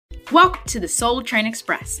Welcome to the Soul Train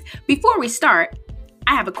Express. Before we start,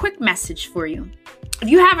 I have a quick message for you. If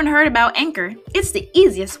you haven't heard about Anchor, it's the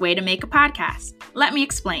easiest way to make a podcast. Let me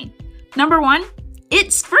explain. Number 1,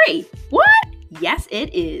 it's free. What? Yes,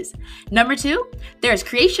 it is. Number 2, there's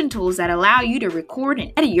creation tools that allow you to record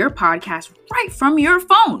and edit your podcast right from your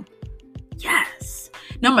phone. Yes.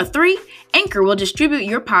 Number 3, Anchor will distribute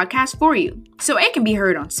your podcast for you, so it can be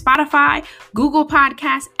heard on Spotify, Google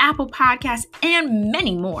Podcasts, Apple Podcasts, and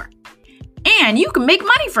many more. And you can make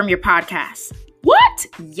money from your podcast. What?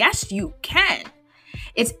 Yes, you can.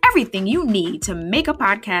 It's everything you need to make a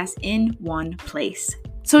podcast in one place.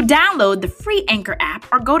 So download the free Anchor app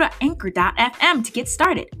or go to anchor.fm to get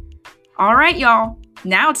started. All right, y'all.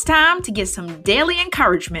 Now it's time to get some daily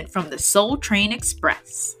encouragement from the Soul Train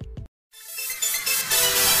Express.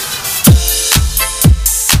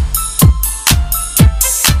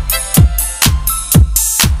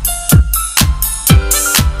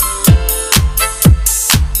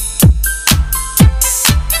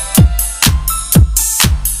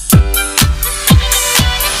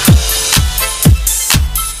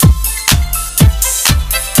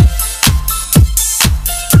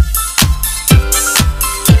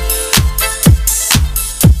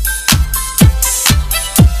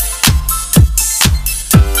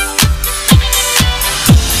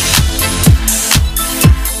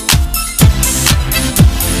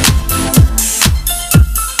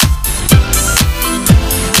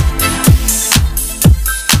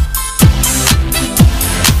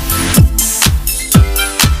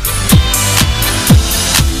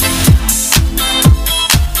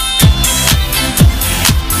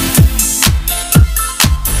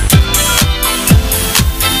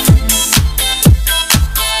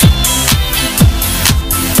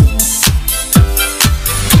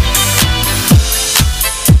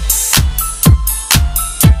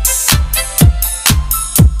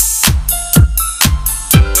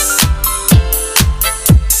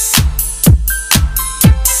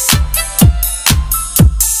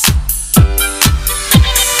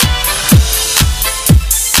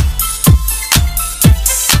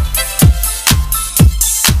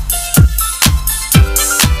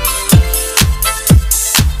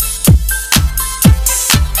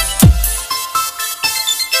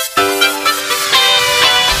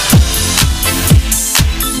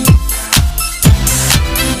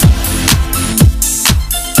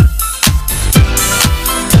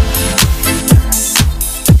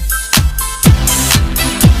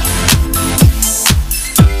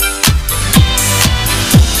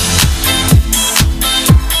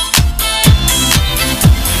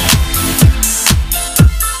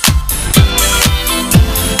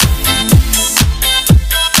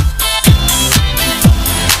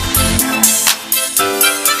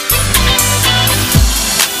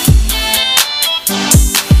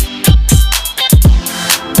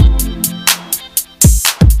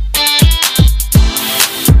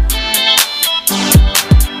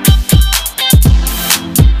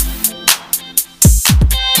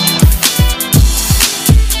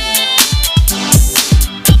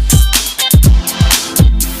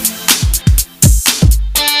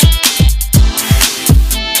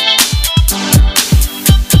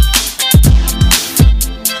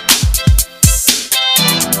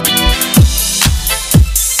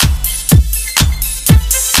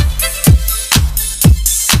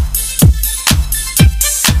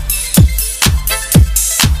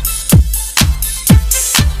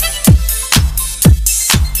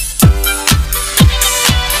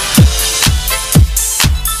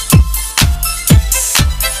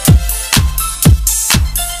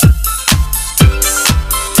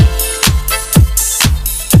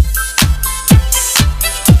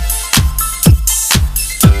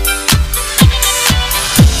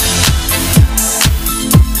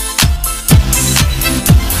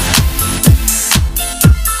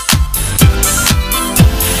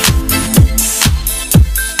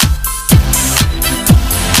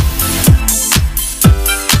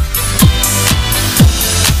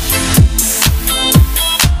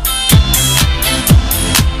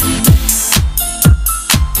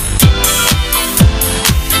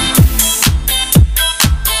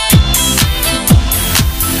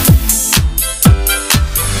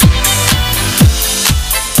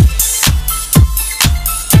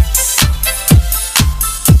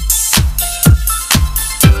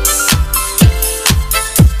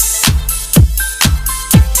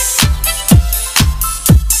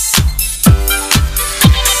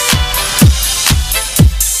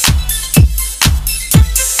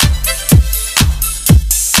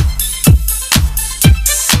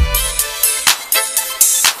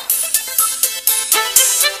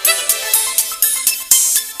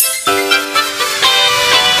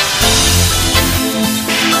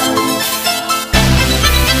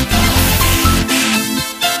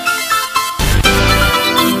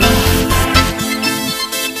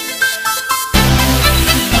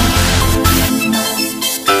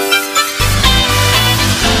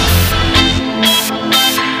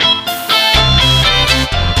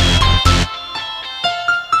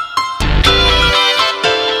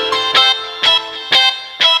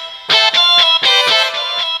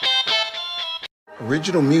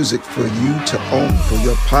 original music for you to own for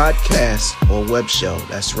your podcast or web show.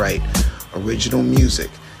 That's right, original music,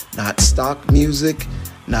 not stock music,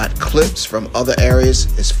 not clips from other areas.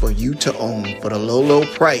 It's for you to own for the low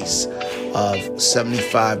price of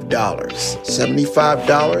 $75.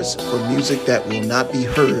 $75 for music that will not be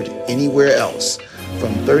heard anywhere else,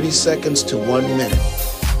 from 30 seconds to 1 minute.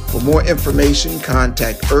 For more information,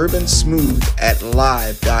 contact UrbanSmooth at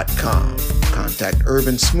live.com. Contact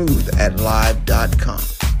UrbanSmooth at live.com.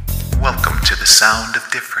 Welcome to the sound of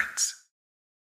different.